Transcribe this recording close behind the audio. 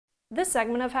This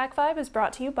segment of Hak5 is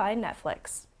brought to you by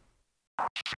Netflix.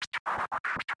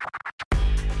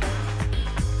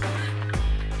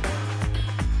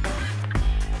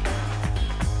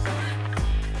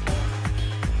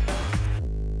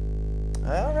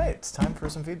 All right, it's time for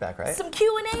some feedback, right? Some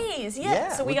Q&As,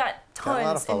 yeah. So we got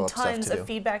tons and tons of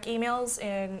feedback emails,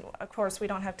 and of course we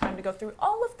don't have time to go through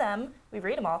all of them. We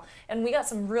read them all, and we got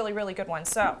some really, really good ones.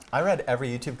 So I read every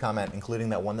YouTube comment, including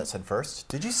that one that said first.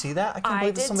 Did you see that? I can't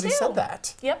believe that somebody said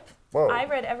that. Yep. Whoa. I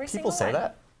read every single one. People say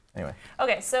that? Anyway.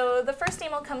 Okay, so the first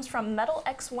email comes from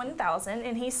MetalX1000,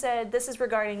 and he said this is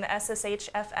regarding the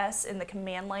SSHFS in the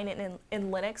command line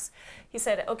in Linux. He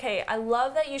said, okay, I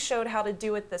love that you showed how to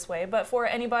do it this way, but for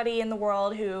anybody in the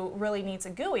world who really needs a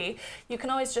GUI, you can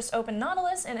always just open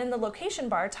Nautilus and in the location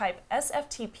bar type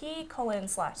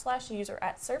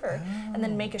sftp://user@server, and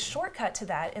then make a shortcut to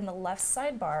that in the left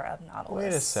sidebar of Nautilus.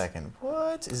 Wait a second.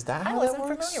 What? Is that how that works? I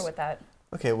wasn't familiar with that.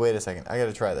 Okay, wait a second. I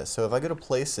gotta try this. So if I go to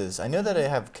places, I know that I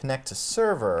have connect to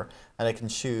server, and I can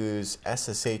choose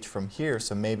SSH from here,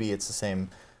 so maybe it's the same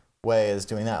way as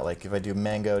doing that. Like if I do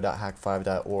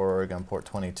mango.hak5.org on port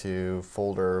 22,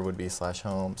 folder would be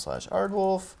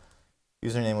 /home/ardwolf,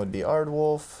 username would be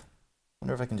ardwolf.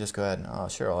 Wonder if I can just go ahead and, oh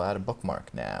sure, I'll add a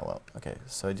bookmark now. Well, okay,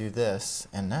 so I do this,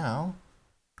 and now,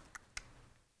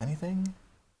 anything?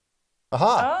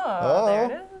 Aha! Oh, there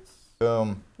it is.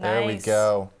 Boom, Nice. There we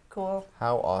go. Cool.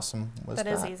 How awesome was that?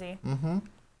 That is easy. Mm-hmm.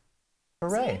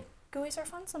 Hooray. See? GUIs are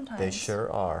fun sometimes. They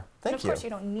sure are. Thank you. Of course, you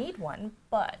don't need one,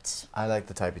 but... I like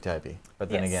the typey-typey. But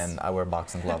then again, I wear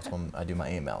boxing gloves when I do my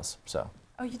emails, so...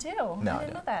 Oh, you do? No, I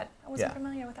didn't know that. I wasn't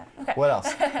familiar with that. Okay. What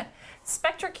else?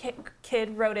 Spectre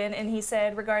Kid wrote in and he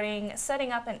said regarding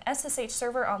setting up an SSH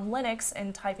server on Linux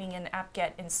and typing in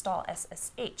apt-get install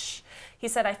SSH. He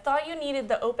said, I thought you needed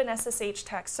the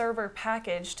OpenSSH server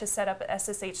package to set up a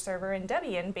SSH server in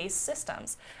Debian-based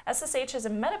systems. SSH is a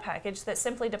meta package that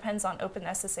simply depends on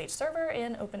OpenSSH server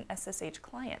and OpenSSH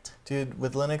client. Dude,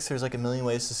 with Linux, there's like a million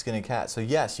ways to skin a cat. So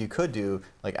yes, you could do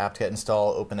like apt-get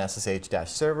install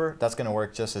OpenSSH-server. That's going to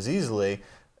work just as easily.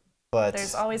 But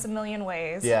there's always a million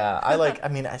ways. Yeah, I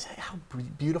mean, how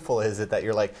beautiful is it that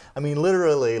you're like, I mean,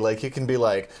 literally, like you can be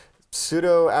like,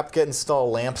 sudo apt-get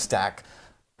install lamp stack,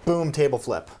 boom, table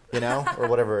flip, you know, or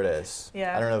whatever it is.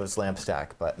 Yeah. I don't know if it's lamp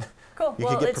stack, but cool. you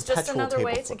well, could get it's just another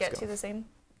way to get going. to the same.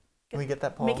 Can we get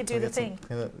that, Paul? Make it do the thing.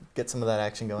 Get some of that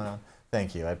action going on.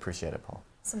 Thank you. I appreciate it, Paul.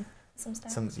 Some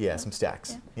stacks. Some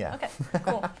stacks. Yeah. Okay.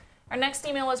 Cool. Our next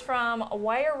email is from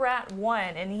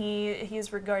WireRat1, and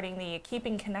he's regarding the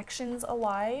keeping connections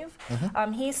alive.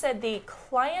 Mm-hmm. He said the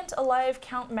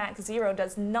ClientAliveMaxCount max 0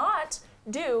 does not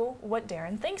do what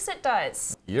Darren thinks it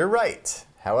does. You're right.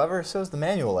 However, so is the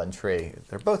manual entry.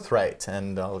 They're both right,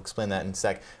 and I'll explain that in a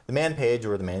sec. The man page,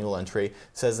 or the manual entry,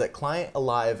 says that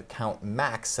ClientAliveCount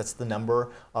max sets the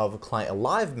number of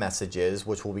ClientAlive messages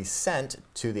which will be sent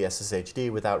to the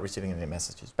SSHD without receiving any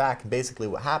messages back. And basically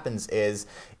what happens is,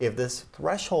 if this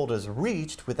threshold is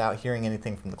reached without hearing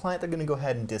anything from the client, they're going to go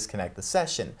ahead and disconnect the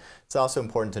session. It's also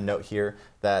important to note here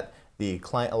that the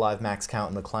ClientAliveMaxCount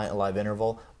and the ClientAlive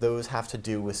interval, those have to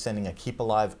do with sending a keep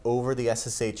alive over the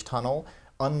SSH tunnel,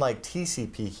 unlike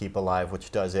TCP keep alive,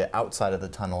 which does it outside of the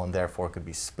tunnel and therefore could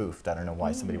be spoofed. I don't know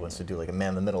why somebody wants to do like a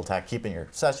man-in-the-middle attack keeping your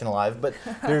session alive, but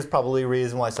there's probably a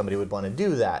reason why somebody would want to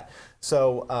do that.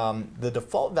 So the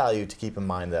default value to keep in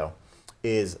mind, though,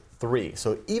 is 3.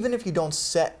 So even if you don't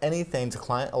set anything to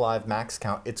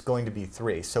ClientAliveMaxCount, it's going to be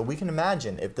 3. So we can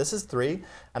imagine if this is 3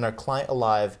 and our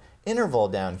ClientAlive interval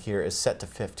down here is set to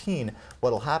 15,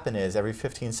 what will happen is every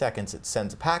 15 seconds it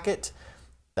sends a packet.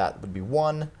 That would be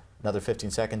 1. Another 15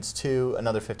 seconds, 2,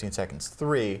 another 15 seconds,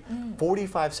 3.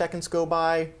 45 seconds go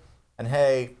by, and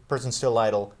hey, person's still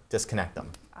idle, disconnect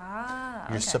them.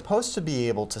 You're supposed to be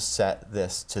able to set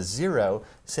this to 0,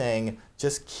 saying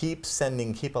just keep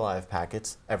sending keep alive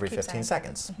packets every 15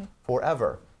 seconds,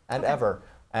 forever and ever,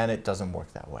 and it doesn't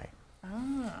work that way.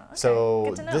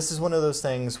 So this is one of those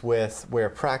things where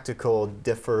practical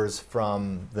differs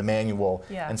from the manual.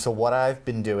 And so what I've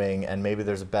been doing, and maybe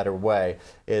there's a better way,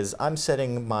 is I'm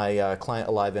setting my client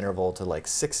alive interval to like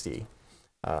 60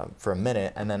 for a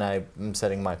minute, and then I'm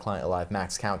setting my client alive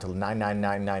max count to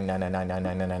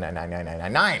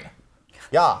 99999999999999999.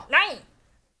 Yeah.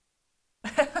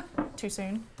 9. Too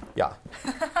soon. Yeah.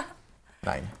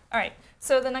 9. All right.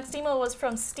 So the next email was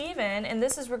from Steven, and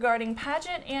this is regarding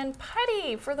Pageant and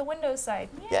Putty for the Windows side.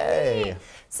 Yay!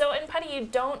 So in Putty, you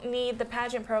don't need the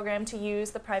Pageant program to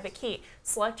use the private key.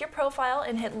 Select your profile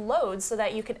and hit load so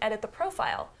that you can edit the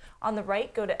profile. On the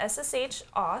right, go to SSH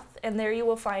auth, and there you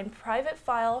will find private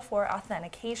file for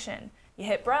authentication. You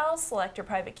hit Browse, select your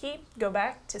private key, go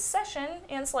back to Session,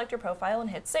 and select your profile and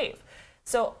hit Save.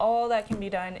 So all that can be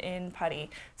done in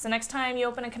Putty. So next time you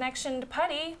open a connection to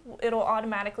Putty, it'll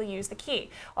automatically use the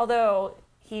key. Although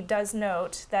he does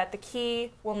note that the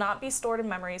key will not be stored in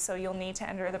memory, so you'll need to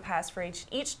enter the pass for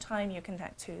each time you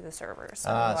connect to the server. So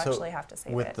you'll actually have to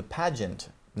save it. With the Pageant,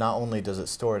 not only does it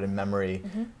store it in memory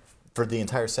for the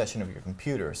entire session of your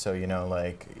computer, so you know,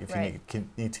 like if you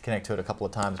need to connect to it a couple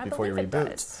of times before you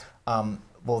reboot.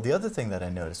 Well, the other thing that I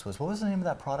noticed was, what was the name of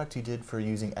that product you did for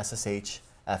using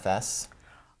SSHFS?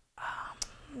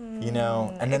 You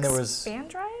know, and then there was Expand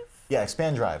Drive. Yeah,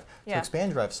 Expand Drive. So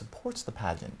Expand Drive supports the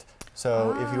Pageant.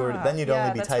 So if you were, then you'd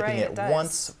only be typing it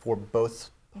once for both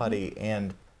Putty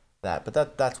and that.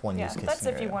 But that's one use case that's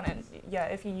scenario. if you want to. Yeah,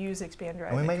 if you use Expand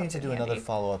Drive. And we might need to do another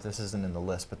follow-up. This isn't in the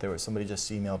list, but there was somebody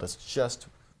just emailed us just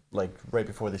like right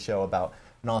before the show about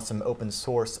an awesome open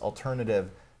source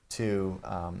alternative to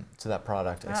that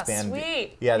product. Expand.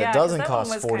 Sweet. Yeah, that doesn't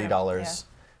cost $40.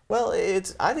 Well, I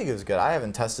think it was good. I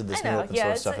haven't tested this new open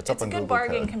source stuff. It's up on Google Code. It's a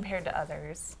good bargain compared to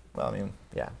others. Well, I mean,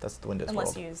 yeah, that's the Windows Unless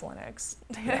world. you use Linux.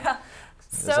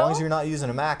 As long as you're not using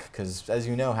a Mac, because as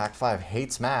you know, Hak5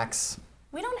 hates Macs.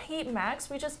 We don't hate Macs,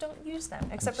 we just don't use them,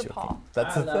 except for Paul.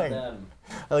 That's the thing. Them.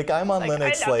 Like, I'm on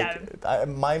Linux,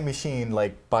 my machine,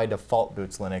 like, by default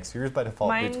boots Linux. Yours by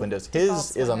default boots Windows.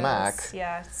 His is a Mac.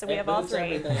 Yeah, so we have all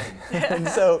three. And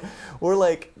so, we're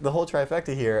like the whole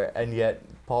trifecta here, and yet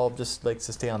Paul just likes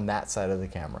to stay on that side of the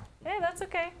camera. Hey, that's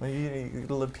okay.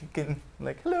 You peeking,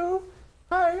 like, hello,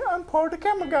 hi, I'm Paul, the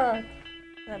camera guy.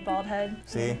 That bald head.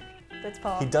 See? That's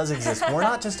Paul. He does exist. We're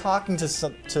not just talking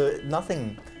to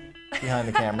nothing behind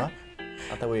the camera.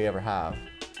 Not that we ever have.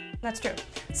 That's true.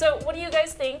 So what do you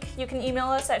guys think? You can email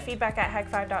us at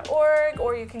feedback@hak5.org,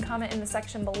 or you can comment in the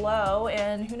section below,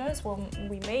 and who knows,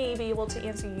 we may be able to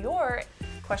answer your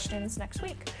questions next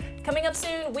week. Coming up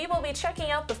soon, we will be checking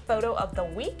out the photo of the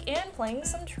week and playing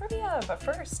some trivia. But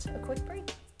first, a quick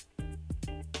break.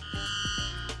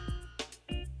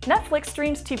 Netflix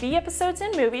streams TV episodes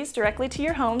and movies directly to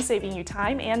your home, saving you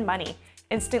time and money.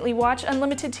 Instantly watch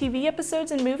unlimited TV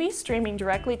episodes and movies streaming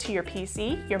directly to your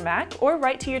PC, your Mac, or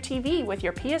right to your TV with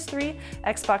your PS3,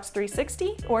 Xbox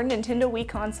 360, or Nintendo Wii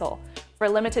console. For a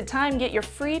limited time, get your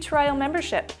free trial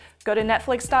membership. Go to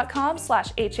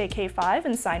netflix.com/HAK5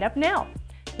 and sign up now.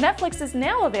 Netflix is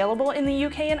now available in the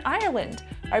UK and Ireland.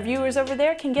 Our viewers over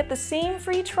there can get the same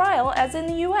free trial as in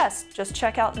the US. Just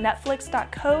check out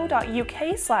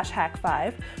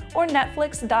netflix.co.uk/Hak5 or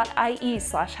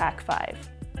netflix.ie/Hak5.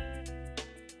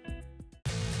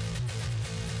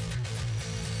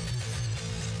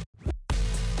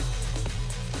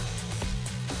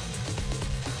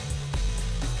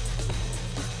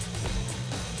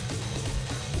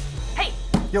 Hey,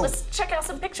 let's check out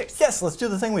some pictures. Yes, let's do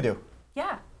the thing we do.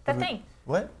 Yeah, that thing.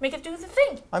 What? Make it do the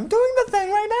thing. I'm doing the thing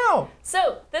right now.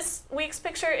 So this week's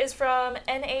picture is from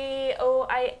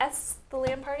NAOIS, the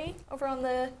LAN party over on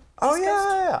the East Coast.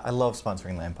 Yeah. I love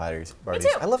sponsoring LAN parties. Me too.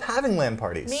 I love having LAN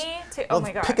parties. Me too. I love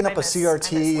picking up a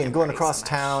CRT and going across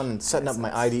town and setting up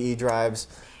my IDE drives.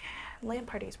 Yeah, LAN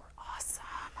parties were awesome.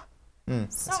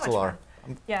 So Still much are. fun.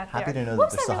 I'm Yeah, happy to know what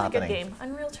that was they're that still really happening. good game?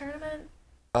 Unreal Tournament?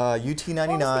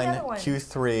 UT99,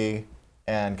 Q3,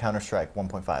 and Counter-Strike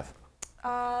 1.5.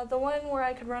 The one where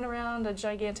I could run around a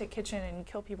gigantic kitchen and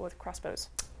kill people with crossbows.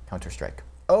 Counter-Strike.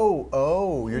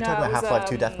 Oh, you're talking about Half-Life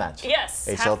 2 Deathmatch. Yes,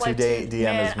 HL2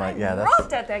 DM is my, I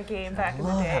rocked at that game back in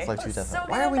the day. Half-Life 2 Deathmatch. So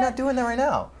Why are we not doing that right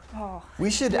now? Oh, We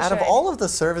should, out of all of the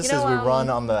services we run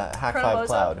on the Hak5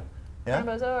 cloud. Yeah?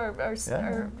 Chronobozo or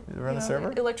run a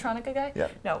server? Electronica guy? Yeah.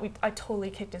 No, I totally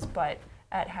kicked his butt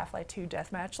at Half-Life 2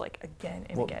 Deathmatch, like again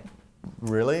and again.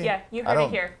 Really? Yeah, you heard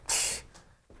it here.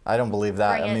 I don't believe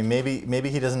that. Bring I mean, maybe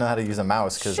he doesn't know how to use a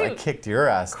mouse because I kicked your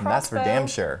ass, and that's for damn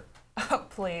sure. Oh,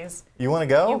 please. You want to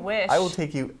go? You wish. I will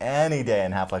take you any day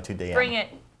in Half-Life 2 DM. Bring it.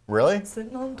 Really?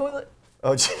 Sitting on the toilet.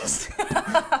 Oh, jeez.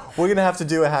 We're going to have to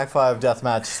do a Hak5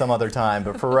 deathmatch some other time,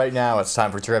 but for right now, it's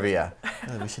time for trivia.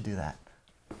 We should do that.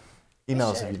 Email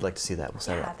us if you'd like to see that. We'll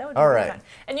set it up. That would be really fun.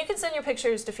 And you can send your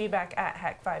pictures to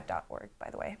feedback@hak5.org,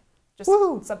 by the way. Just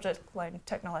subject line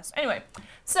technolist. Anyway,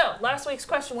 so last week's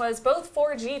question was both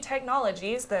 4G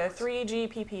technologies, the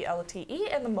 3GPP LTE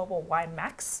and the mobile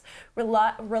WiMAX,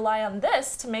 rely on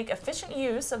this to make efficient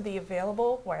use of the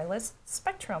available wireless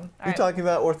spectrum. You're talking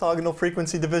about orthogonal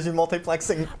frequency division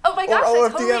multiplexing. Oh my gosh, or I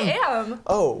totally am.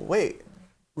 Oh, wait.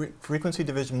 Frequency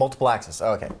division multiple access.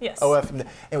 Oh, okay. Yes.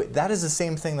 Anyway, that is the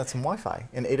same thing that's in Wi-Fi.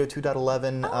 In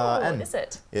 802.11n is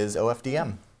it? Is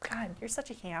OFDM. God, you're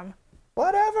such a ham.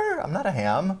 Whatever. I'm not a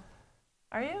ham.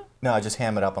 Are you? No, I just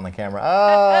ham it up on the camera.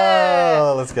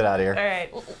 Oh, let's get out of here. All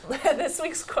right. This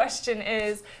week's question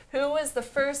is, who was the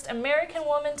first American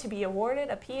woman to be awarded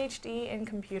a PhD in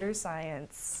computer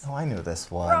science? Oh, I knew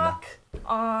this one. Rock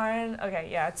on. Okay,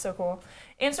 yeah, it's so cool.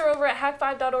 Answer over at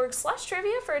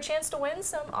hak5.org/trivia for a chance to win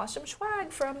some awesome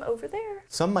swag from over there.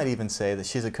 Some might even say that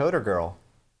she's a coder girl.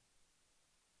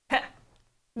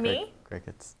 Me?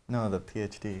 Crickets. No, the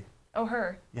PhD. Oh,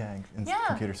 her. Yeah, in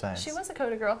computer science. She was a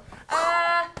coder girl.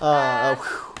 Yeah.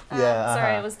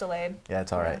 Sorry, it was delayed. Yeah,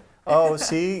 it's all right. Oh,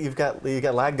 see, you got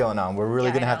lag going on. We're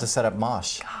really gonna have to set up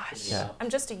Mosh. Gosh. Yeah. I'm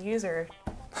just a user,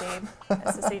 babe.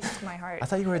 SSH to my heart. I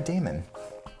thought you were a daemon.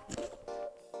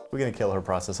 We're gonna kill her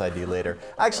process ID later.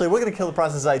 Actually, we're gonna kill the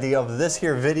process ID of this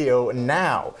here video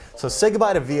now. So say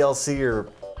goodbye to VLC or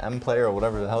mPlayer or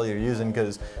whatever the hell you're using,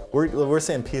 because we're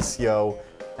saying peace, yo.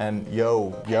 And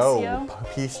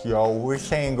peace, yo. We're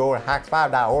saying go to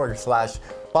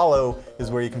hak5.org/follow is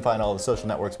where you can find all the social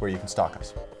networks where you can stalk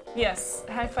us. Yes,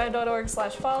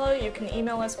 hak5.org/follow. You can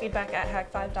email us feedback at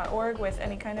hak5.org with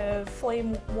any kind of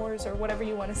flame wars or whatever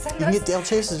you want to send us. You can get Dale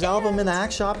Chase's album in the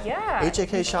Hack Shop. Yeah.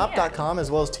 HAKshop.com,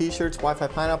 as well as t-shirts, Wi-Fi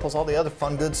Pineapples, all the other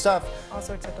fun, good stuff. All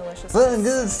sorts of delicious Fun,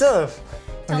 good stuff.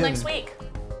 Till next week.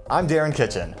 I'm Darren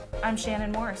Kitchen. I'm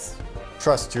Shannon Morse.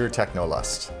 Trust your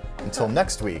technolust. Until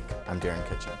next week, I'm Darren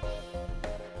Kitchen.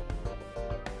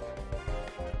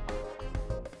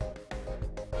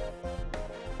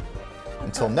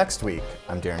 Until next week,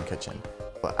 I'm Darren Kitchen.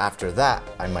 But after that,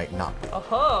 I might not be. Oh.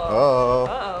 Oh.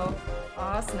 Uh-oh.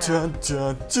 Awesome. Dun,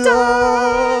 dun,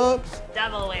 dun.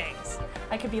 Devil wings.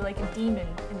 I could be like a demon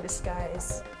in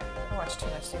disguise. I watch too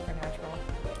much Supernatural.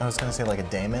 I was gonna say like a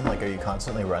daemon, like are you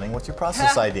constantly running? What's your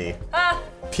process ID?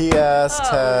 PS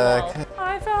Tech. Well,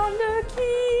 I found a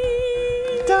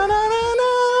key.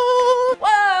 Da-na-na-na.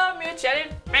 Whoa, me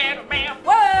chatting, man, man.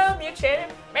 Whoa, me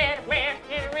chatting, man, man.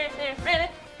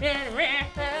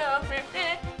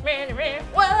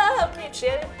 Whoa, me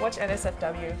chatting. Watch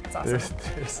NSFW. It's awesome.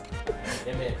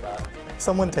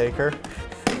 Someone take her.